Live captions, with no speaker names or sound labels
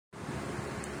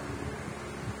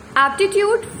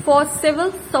Aptitude for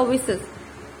civil services.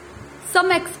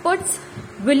 Some experts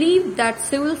believe that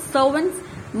civil servants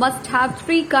must have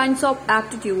three kinds of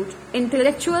aptitude: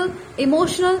 intellectual,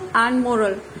 emotional, and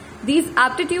moral. These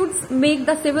aptitudes make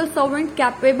the civil servant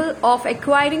capable of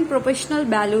acquiring professional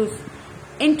values.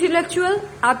 Intellectual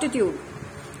aptitude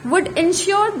would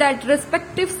ensure that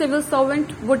respective civil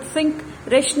servant would think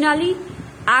rationally,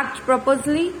 act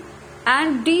purposely,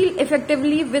 and deal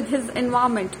effectively with his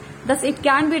environment. Thus, it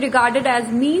can be regarded as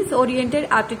means-oriented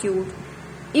aptitude.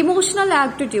 Emotional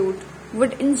aptitude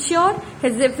would ensure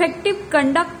his effective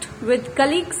conduct with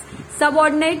colleagues,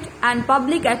 subordinate, and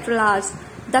public at large.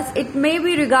 Thus, it may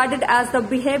be regarded as the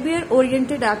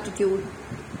behavior-oriented aptitude.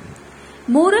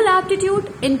 Moral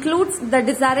aptitude includes the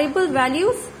desirable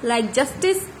values like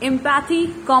justice,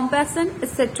 empathy, compassion,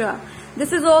 etc.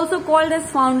 This is also called as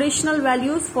foundational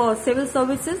values for civil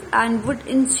services and would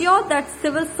ensure that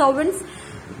civil servants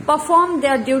perform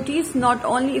their duties not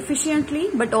only efficiently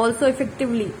but also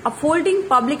effectively, upholding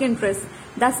public interest.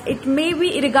 Thus, it may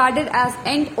be regarded as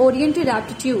end-oriented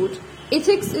aptitude.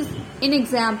 Ethics is an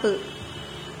example.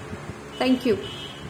 Thank you.